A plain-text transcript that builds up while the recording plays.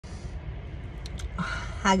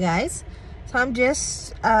Hi guys, so I'm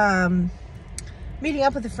just meeting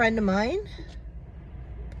up with a friend of mine,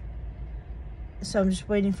 so I'm just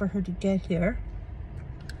waiting for her to get here,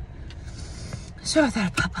 so I thought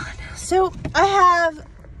I'd pop on. So I have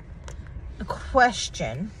a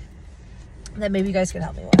question that maybe you guys can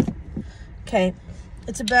help me with. Okay,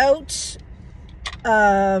 it's about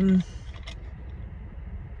sorry,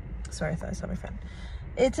 I thought I saw my friend.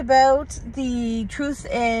 It's about the Truth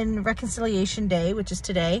and Reconciliation Day, which is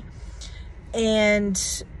today. And,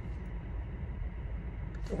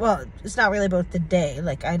 well, it's not really about the day.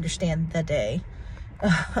 Like, I understand the day,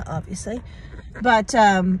 obviously. But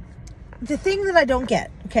the thing that I don't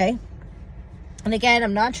get, okay? And again,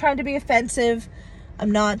 I'm not trying to be offensive.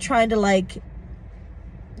 I'm not trying to, like,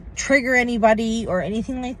 trigger anybody or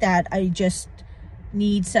anything like that. I just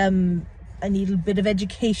need I need a bit of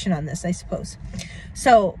education on this, I suppose.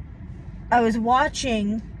 So I was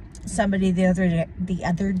watching somebody the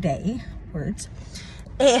other day, words,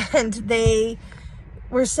 and they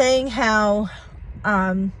were saying how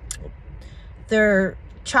their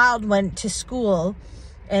child went to school,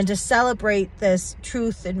 and to celebrate this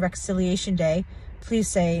Truth and Reconciliation Day, please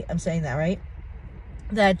say I'm saying that right,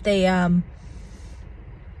 that they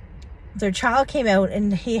their child came out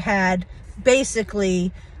and he had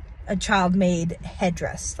basically a child-made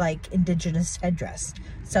headdress, like indigenous headdress.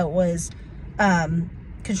 So it was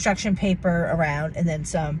construction paper around and then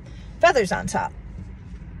some feathers on top.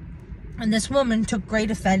 And this woman took great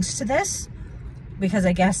offense to this because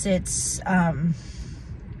I guess it's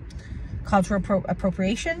cultural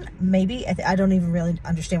appropriation, maybe. I don't even really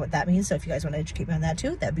understand what that means, so if you guys want to educate me on that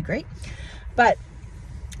too, that'd be great. But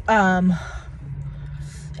and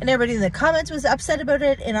everybody in the comments was upset about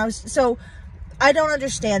it, and I don't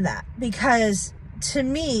understand that, because to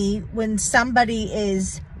me, when somebody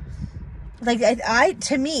is like,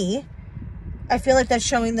 to me, I feel like that's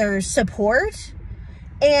showing their support.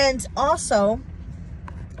 And also,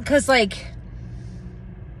 because like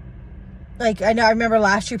I remember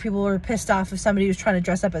last year people were pissed off if somebody was trying to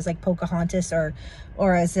dress up as like Pocahontas or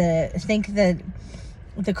as I think that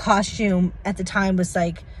the costume at the time was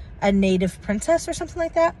like a native princess or something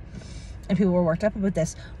like that. And people were worked up about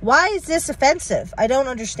this. Why is this offensive? I don't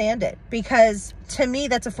understand it. Because to me,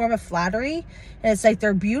 that's a form of flattery. And it's like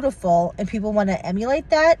they're beautiful and people want to emulate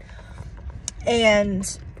that. And,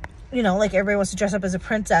 you know, like everybody wants to dress up as a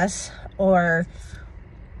princess or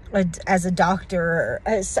as a doctor.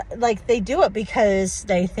 Like they do it because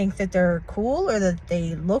they think that they're cool or that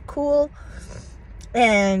they look cool.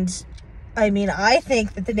 And I mean, I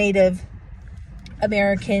think that the Native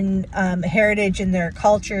American heritage and their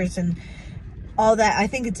cultures and all that, I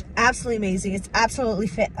think it's absolutely amazing. It's absolutely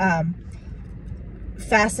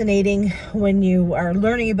fascinating when you are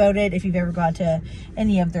learning about it, if you've ever gone to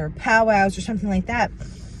any of their powwows or something like that.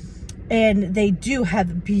 And they do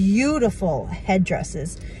have beautiful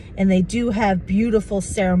headdresses, and they do have beautiful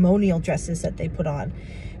ceremonial dresses that they put on.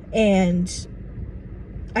 And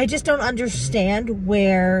I just don't understand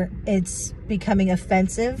where it's becoming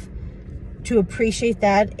offensive to appreciate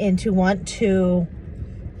that and to want to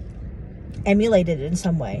emulate it in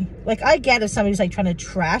some way. Like, I get if somebody's like trying to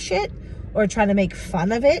trash it or trying to make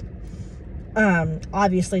fun of it.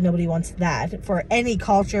 Obviously nobody wants that for any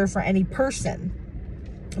culture, for any person.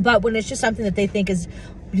 But when it's just something that they think is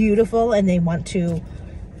beautiful and they want to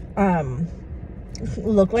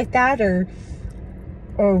look like that or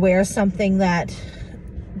wear something that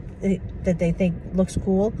they think looks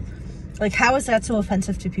cool, like, how is that so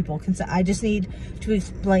offensive to people? I just need to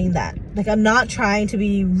explain that. Like, I'm not trying to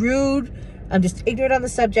be rude. I'm just ignorant on the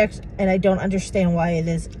subject, and I don't understand why it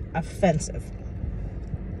is offensive.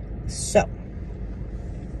 So,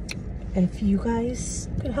 and if you guys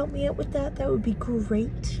could help me out with that, that would be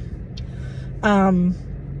great. Because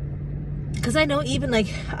I know even,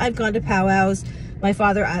 like, I've gone to powwows. My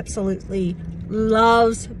father absolutely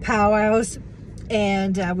loves powwows,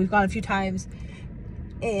 and we've gone a few times.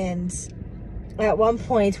 And at one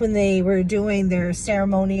point when they were doing their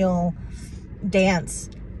ceremonial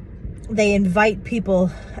dance, they invite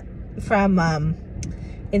people from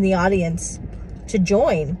in the audience to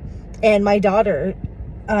join. And my daughter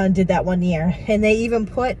did that one year, and they even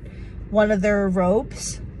put one of their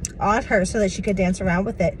robes on her so that she could dance around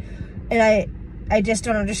with it. And I just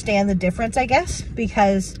don't understand the difference, I guess,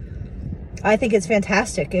 because I think it's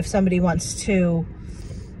fantastic if somebody wants to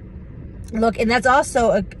look. And that's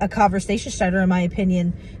also a conversation starter, in my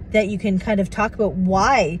opinion, that you can kind of talk about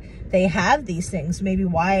why they have these things, maybe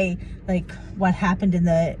why, like, what happened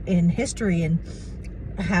in history and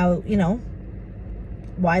how, you know,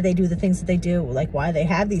 why they do the things that they do, like why they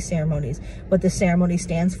have these ceremonies, what the ceremony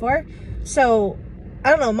stands for. So I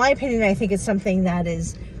don't know, in my opinion, I think it's something that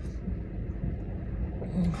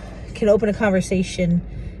can open a conversation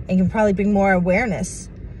and can probably bring more awareness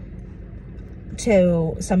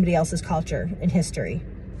to somebody else's culture and history.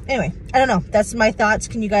 Anyway, I don't know. That's my thoughts.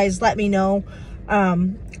 Can you guys let me know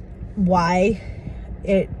why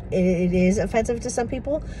it is offensive to some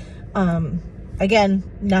people? Again,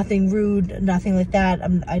 nothing rude, nothing like that.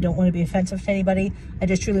 I don't want to be offensive to anybody. I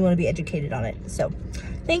just truly want to be educated on it. So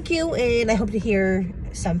thank you, and I hope to hear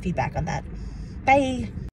some feedback on that. Bye.